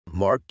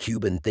Mark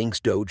Cuban thinks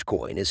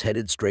Dogecoin is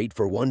headed straight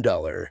for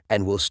 $1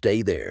 and will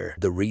stay there.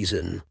 The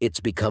reason?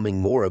 It's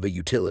becoming more of a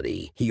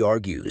utility. He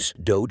argues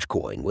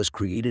Dogecoin was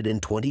created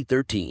in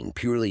 2013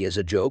 purely as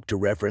a joke to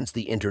reference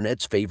the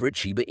internet's favorite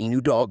Shiba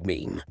Inu dog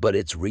meme, but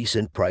its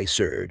recent price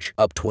surge,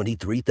 up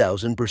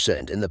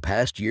 23,000% in the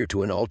past year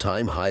to an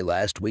all-time high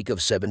last week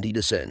of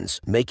 70 cents,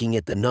 making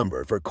it the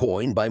number for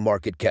coin by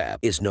market cap,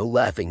 is no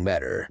laughing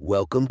matter.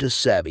 Welcome to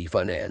Savvy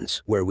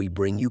Finance, where we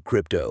bring you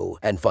crypto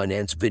and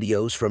finance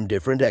videos from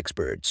different experts.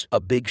 A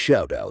big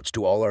shout-outs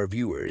to all our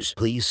viewers.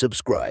 Please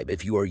subscribe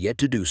if you are yet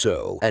to do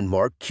so. And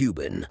Mark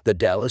Cuban, the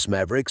Dallas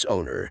Mavericks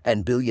owner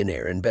and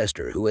billionaire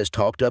investor who has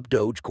talked up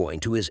Dogecoin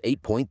to his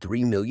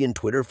 8.3 million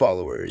Twitter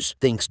followers,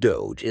 thinks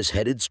Doge is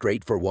headed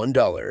straight for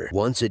 $1.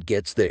 Once it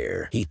gets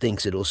there, he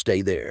thinks it'll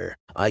stay there.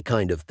 I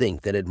kind of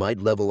think that it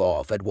might level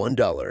off at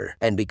 $1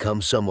 and become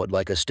somewhat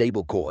like a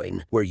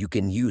stablecoin, where you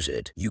can use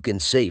it, you can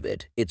save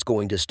it, it's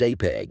going to stay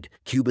pegged,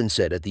 Cuban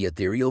said at the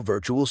Ethereueum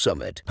Virtual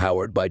Summit,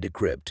 powered by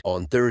Decrypt,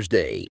 on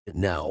Thursday.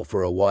 Now,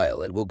 for a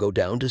while it will go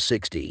down to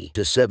 60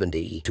 to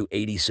 70 to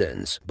 80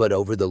 cents, but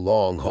over the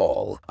long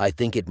haul, I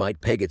think it might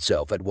peg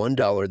itself at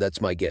 $1, that's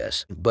my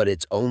guess. But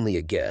it's only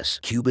a guess.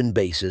 Cuban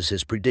bases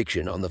his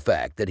prediction on the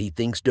fact that he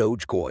thinks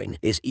Dogecoin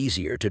is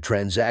easier to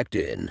transact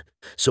in,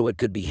 so it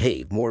could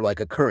behave more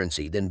like a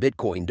currency than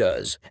Bitcoin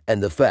does,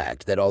 and the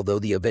fact that although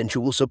the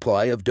eventual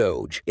supply of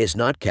Doge is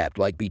not capped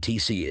like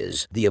BTC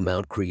is, the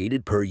amount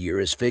created per year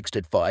is fixed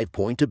at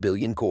 5.2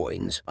 billion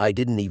coins. I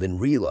didn't even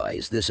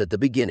realize this at the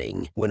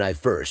beginning when I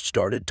first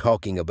started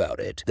talking about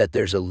it, that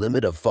there's a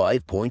limit of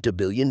 5.2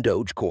 billion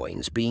Doge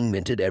coins being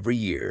minted every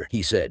year,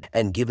 he said,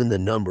 and given the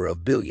number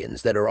of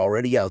billions that are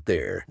already out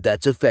there,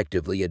 that's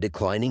effectively a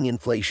declining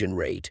inflation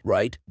rate,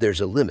 right?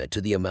 There's a limit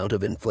to the amount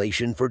of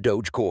inflation for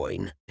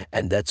Dogecoin,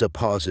 and that's a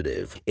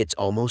positive. It's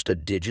almost a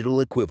digital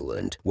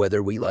equivalent,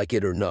 whether we like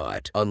it or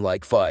not,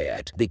 unlike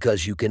fiat,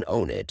 because you can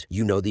own it.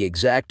 You know the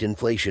exact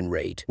inflation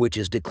rate, which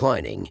is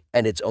declining,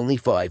 and it's only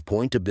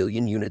 5.2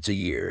 billion units a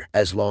year.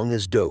 As long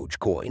as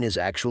Dogecoin is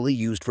actually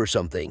used for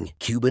something,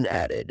 Cuban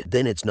added,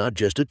 then it's not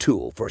just a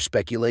tool for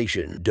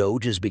speculation.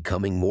 Doge is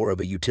becoming more of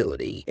a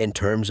utility in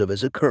terms of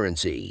as a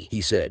currency.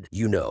 He said,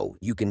 you know,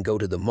 you can go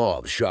to the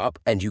MOV shop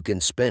and you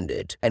can spend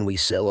it, and we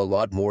sell a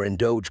lot more in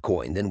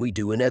Dogecoin than we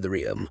do in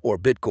Ethereueum or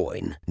Bitcoin.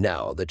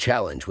 Now, the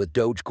challenge with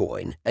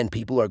Dogecoin, and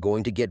people are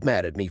going to get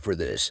mad at me for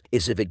this,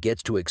 is if it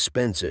gets too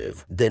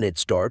expensive, then it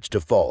starts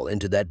to fall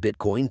into that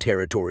Bitcoin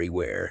territory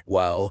where,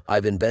 while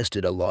I've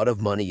invested a lot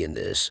of money in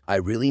this, I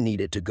really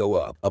need it to go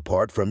up.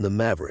 Apart from the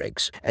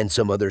Mavericks and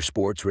some other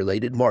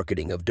sports-related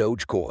marketing of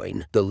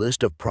Dogecoin, the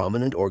list of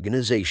prominent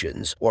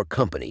organizations or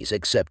companies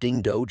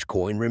accepting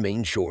Dogecoin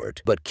remains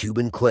short. But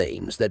Cuban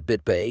claims that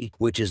BitPay,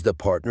 which is the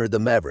partner the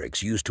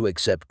Mavericks use to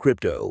accept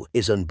crypto,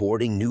 is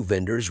onboarding new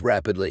vendors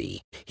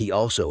rapidly. He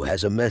also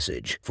has a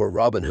message for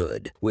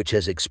Robinhood, which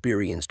has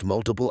experienced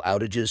multiple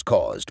outages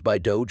caused by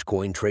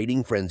Dogecoin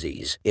trading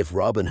frenzies. If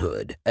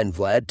Robinhood, and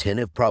Vlad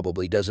Tenev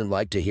probably doesn't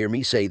like to hear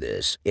me say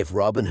this, if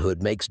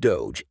Robinhood makes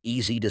Doge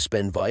easy to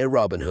spend via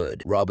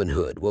Robinhood,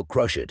 Robinhood will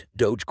crush it.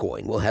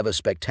 Dogecoin will have a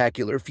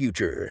spectacular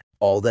future.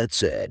 All that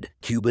said,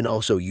 Cuban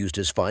also used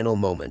his final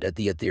moment at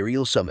the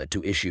Ethereueum Summit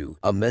to issue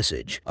a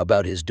message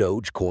about his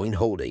Dogecoin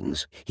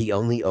holdings. He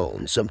only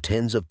owns some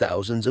tens of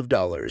thousands of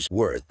dollars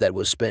worth that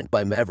was spent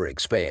by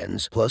Mavericks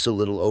fans, plus a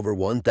little over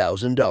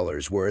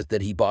 $1,000 worth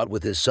that he bought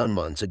with his son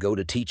months ago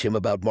to teach him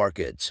about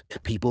markets.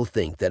 People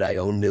think that I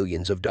own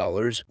millions of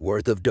dollars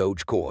worth of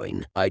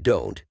Dogecoin. I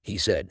don't, he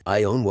said.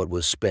 I own what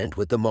was spent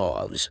with the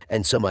MOVs,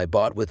 and some I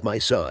bought with my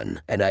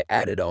son, and I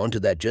added on to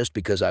that just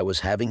because I was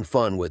having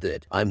fun with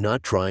it. I'm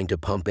not trying to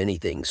pump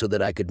anything so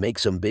that I could make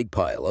some big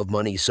pile of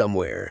money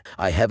somewhere.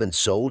 I haven't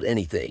sold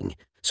anything,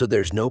 so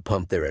there's no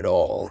pump there at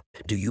all.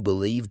 Do you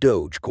believe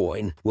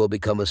Dogecoin will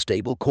become a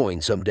stable coin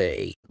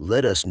someday?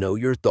 Let us know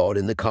your thought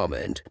in the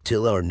comment.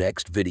 Till our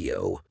next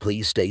video,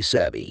 please stay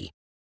savvy.